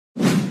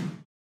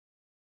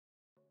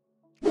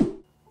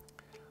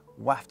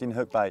wafting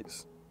hook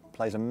baits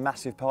plays a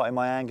massive part in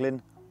my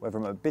angling, whether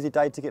I'm at a busy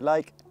day ticket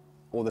lake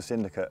or the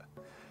syndicate.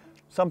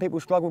 Some people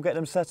struggle getting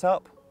them set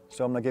up,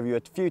 so I'm going to give you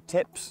a few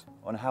tips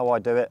on how I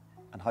do it,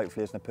 and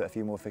hopefully it's going to put a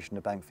few more fish in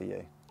the bank for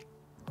you.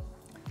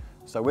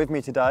 So with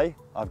me today,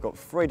 I've got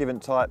 3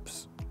 different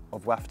types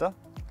of wafter.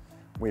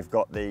 We've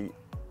got the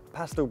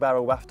pastel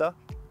barrel wafter,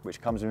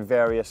 which comes in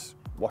various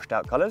washed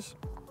out colours.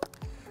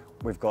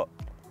 We've got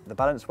the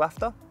balanced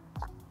wafter,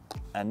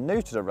 and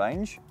new to the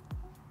range,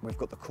 we've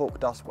got the cork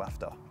dust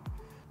wafter.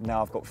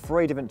 Now I've got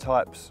 3 different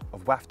types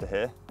of wafter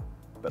here,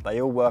 but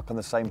they all work on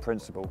the same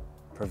principle,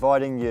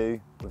 providing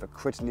you with a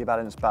critically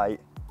balanced bait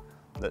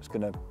that's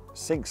going to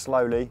sink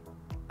slowly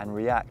and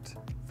react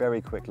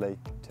very quickly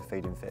to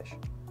feeding fish.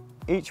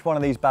 Each one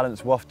of these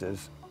balanced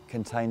wafters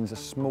contains a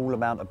small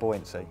amount of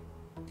buoyancy.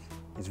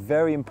 It's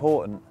very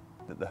important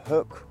that the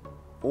hook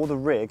or the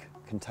rig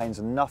contains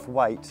enough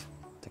weight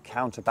to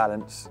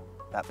counterbalance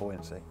that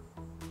buoyancy.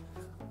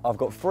 I've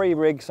got 3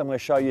 rigs I'm going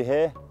to show you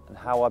here and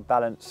how I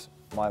balance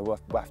my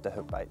wafter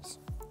hook baits.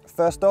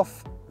 First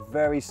off,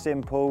 very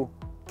simple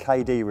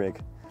KD rig.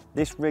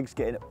 This rig's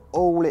getting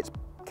all its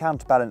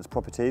counterbalance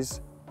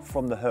properties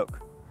from the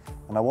hook,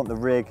 and I want the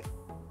rig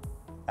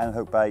and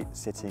hook bait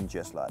sitting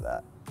just like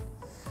that.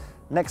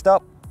 Next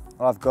up,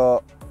 I've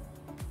got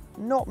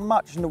not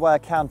much in the way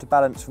of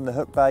counterbalance from the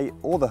hook bait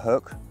or the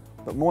hook,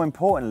 but more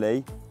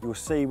importantly, you'll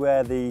see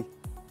where the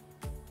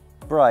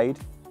braid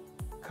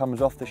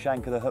comes off the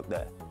shank of the hook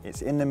there.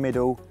 It's in the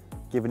middle,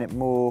 giving it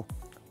more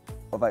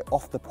of a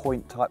off the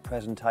point type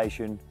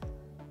presentation,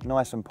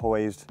 nice and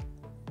poised,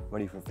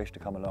 ready for a fish to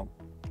come along.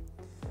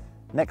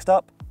 Next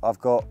up, I've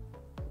got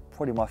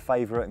probably my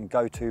favourite and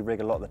go-to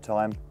rig a lot of the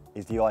time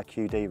is the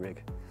IQD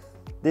rig.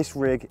 This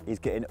rig is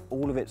getting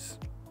all of its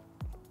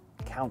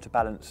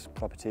counterbalance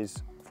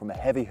properties from a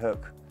heavy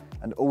hook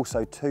and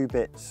also 2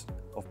 bits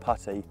of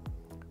putty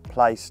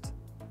placed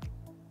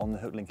on the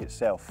hook link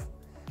itself,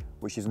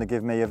 which is going to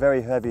give me a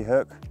very heavy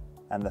hook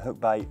and the hook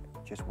bait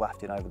just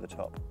wafting over the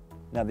top.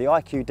 Now the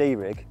IQD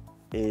rig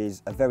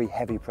is a very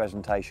heavy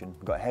presentation.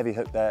 We've got a heavy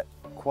hook there,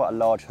 quite a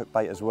large hook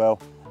bait as well,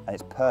 and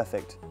it's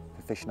perfect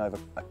for fishing over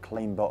a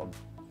clean bottom.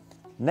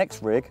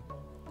 Next rig,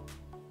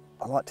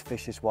 I like to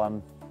fish this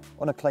one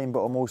on a clean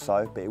bottom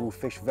also, but it will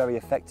fish very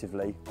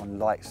effectively on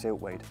light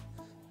siltweed.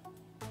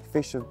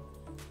 Fish are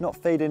not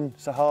feeding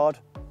so hard,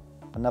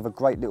 another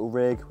great little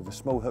rig with a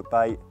small hook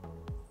bait,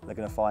 they're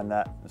going to find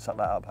that and suck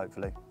that up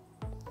hopefully.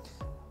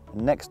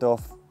 And next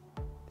off,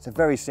 it's a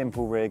very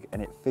simple rig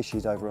and it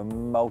fishes over a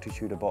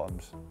multitude of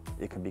bottoms.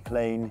 It can be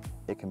clean,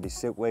 it can be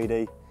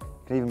siltweedy, it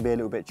can even be a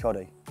little bit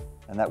choddy,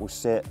 and that will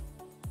sit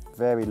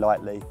very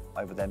lightly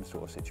over them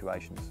sort of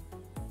situations.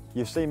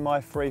 You've seen my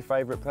 3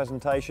 favourite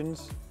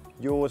presentations.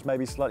 Yours may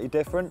be slightly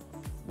different,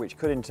 which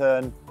could in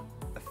turn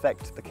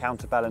affect the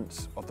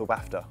counterbalance of the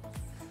wafter.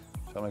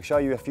 So I'm going to show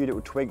you a few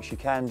little tweaks you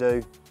can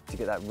do to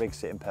get that rig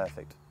sitting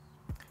perfect.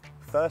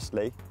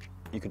 Firstly,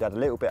 you could add a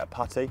little bit of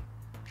putty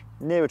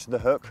nearer to the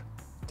hook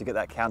to get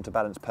that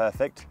counterbalance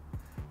perfect.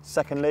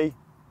 Secondly,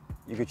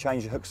 you could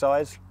change the hook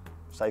size,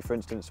 say for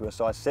instance to a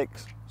size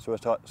 6, so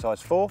a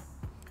size 4.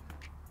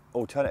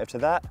 Alternative to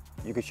that,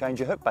 you could change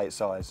your hook bait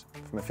size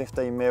from a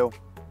 15mm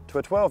to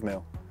a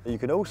 12mm. You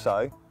can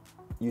also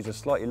use a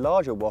slightly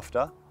larger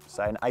wafter,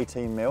 say an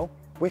 18mm,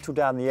 whittle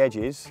down the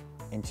edges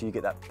until you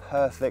get that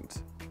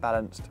perfect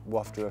balanced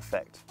wafter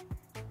effect.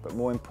 But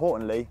more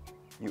importantly,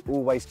 you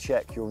always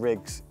check your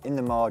rigs in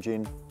the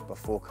margin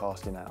before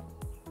casting out.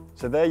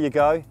 So there you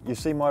go, you've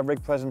seen my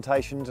rig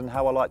presentations and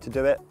how I like to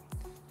do it.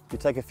 If you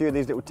take a few of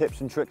these little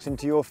tips and tricks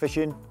into your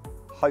fishing,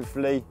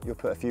 hopefully you'll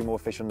put a few more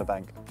fish on the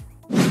bank.